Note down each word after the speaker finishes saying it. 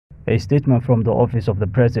A statement from the office of the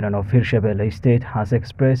president of Hirshabelle state has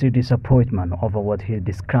expressed disappointment over what he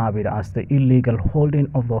described as the illegal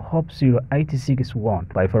holding of the Hub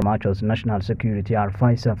 086-1 by former National Security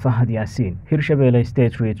Advisor Fahad Yassin. Hirshabelle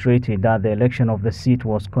state reiterated that the election of the seat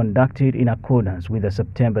was conducted in accordance with the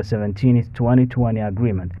September 17, 2020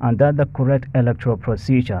 agreement and that the correct electoral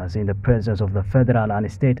procedures in the presence of the federal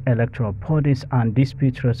and state electoral bodies and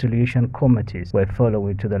dispute resolution committees were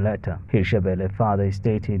followed to the letter. Hirshabelle further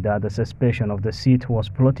stated that the suspension of the seat was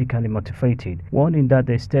politically motivated, warning that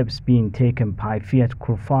the steps being taken by FEIT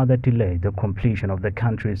could further delay the completion of the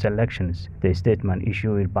country's elections. The statement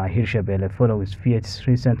issued by Hirshabelle follows FEIT's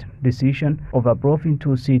recent decision of approving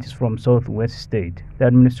 2 seats from Southwest State. The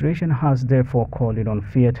administration has therefore called on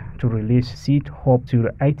FEIT to release seat Hub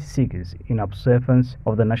 086 in observance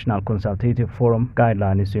of the National Consultative Forum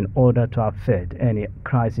guidelines in order to avert any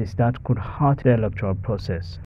crisis that could hurt the electoral process.